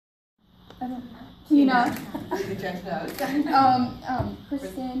I don't. Tina. Who the judge knows.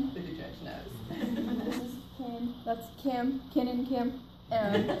 Kristen. Who the judge knows. This is Kim. That's Kim. Ken and Kim.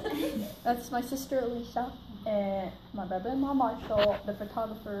 And that's my sister Alicia. And my brother-in-law Marshall, the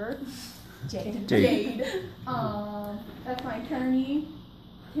photographer. Jade. That's my attorney,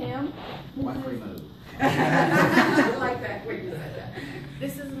 Tim. One free move. I like that when you said that.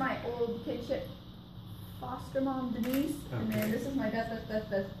 This is my old kinship foster mom, Denise. And then this is my best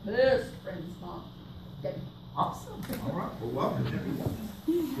friend's mom, Debbie. Awesome. All right. Well, welcome, everyone.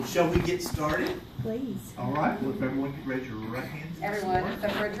 Well, shall we get started? Please. All right. Well, if everyone could raise your right hand. Everyone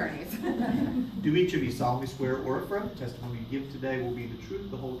except for attorneys. Do each of you solemnly swear or affirm the testimony you give today will be the truth,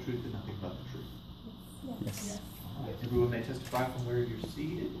 the whole truth, and nothing but the truth? Yes. All right. Everyone may testify from where you're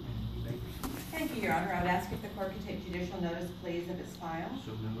seated, and you may proceed. Thank you, Your Honor. I would ask if the court could take judicial notice, please, of its file.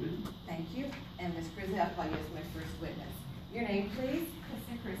 So noted. Thank you. And Ms. Crisley, I'll call you as my first witness. Your name, please?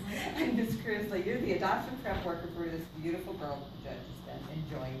 Kristen Crisley. And Ms. Crisley, you're the adoption prep worker for this beautiful girl that the judge has been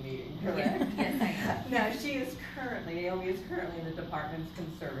enjoying meeting, correct? Yes, I am. Now, Naomi is currently in the department's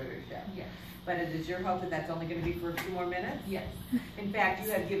conservatorship. Yes. But it is your hope that that's only going to be for a few more minutes? Yes. In fact,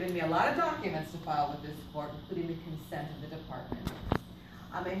 you have given me a lot of documents to file with this court, including the consent of the department.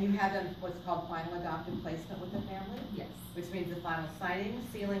 And you have done what's called final adoptive placement with the family? Yes. Which means the final signing,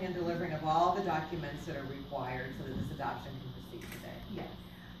 sealing, and delivering of all the documents that are required so that this adoption can proceed today. Yes.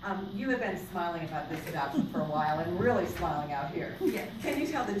 You have been smiling about this adoption for a while and really smiling out here. Yes. Can you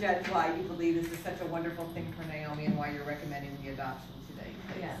tell the judge why you believe this is such a wonderful thing for Naomi and why you're recommending the adoption today,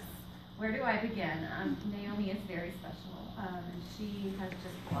 please? Yes. Where do I begin? Naomi is very special. She has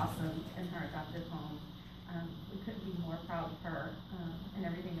just blossomed in her adoptive home. We couldn't be more proud of her and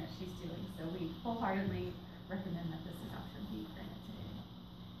everything that she's doing. So we wholeheartedly recommend that this adoption be granted today.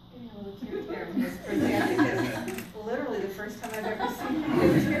 Yeah, well, tear here, Ms. Crisley. I think it's literally the first time I've ever seen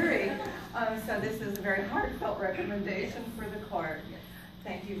you teary. So this is a very heartfelt recommendation for the court. Yes.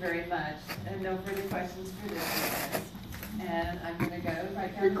 Thank you very much. And no further questions for this witness. And I'm going to go, if I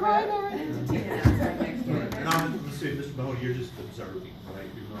can, to Tina now, so next to it. And I'm assuming, Mr. Mahoney, you're just observing, right?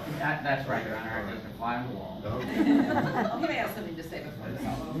 You're not. That's right, Your Honor. I just a fly on the wall. No. Oh, he may have something to say before it's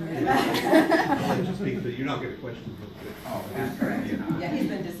all over. I'll let you speak, but you're not going to question real quick. Oh, that's correct. Yeah, he's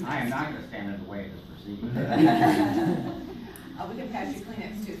been dismissed. I am not going to stand in the way of this proceeding. We can pass you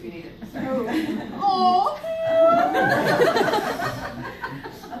Kleenex too if you need it. Oh.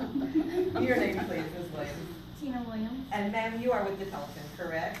 Your name, please, Ms. Williams. Tina Williams. And ma'am, you are with Detelton,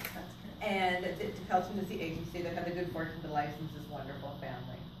 correct? That's correct. And Detelton is the agency that had the good fortune to license this wonderful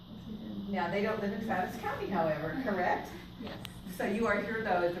family. Yes, we did. Now, they don't live in Travis County, however, correct? Yes. So you are here,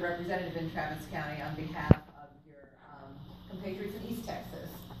 though, as a representative in Travis County on behalf of your compatriots in East Texas.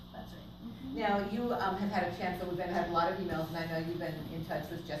 That's right. Now, you have had a chance, so we've had a lot of emails, and I know you've been in touch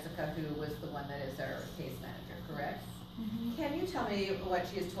with Jessica, who was the one that is our case manager, correct? Mm-hmm. Can you tell me what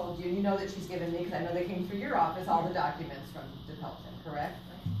she has told you? You know that she's given me, because I know they came through your office, all the documents from Detelton, correct?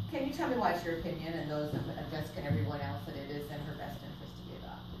 Right. Can you tell me why it's your opinion and those of Jessica and everyone else that it is in her best interest to be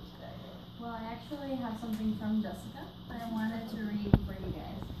adopted today? Well, I actually have something from Jessica that I wanted to read for you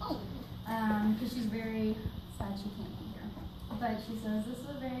guys. Because she's very sad she can't be here. But she says, this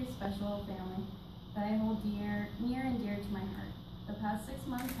is a very special family that I hold near and dear to my heart. The past 6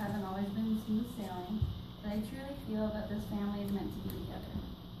 months haven't always been smooth sailing, but I truly feel that this family is meant to be together.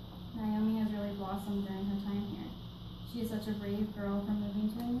 Naomi has really blossomed during her time here. She is such a brave girl for moving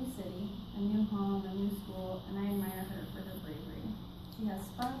to a new city, a new home, a new school, and I admire her for her bravery. She has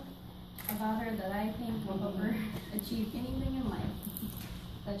spunk about her that I think will help her achieve anything in life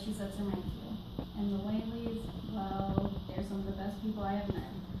that she sets her mind to. And the Whaleys, well, they're some of the best people I have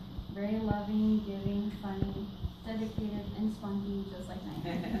met. Very loving, giving, funny, dedicated, and spunky, just like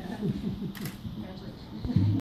Naomi.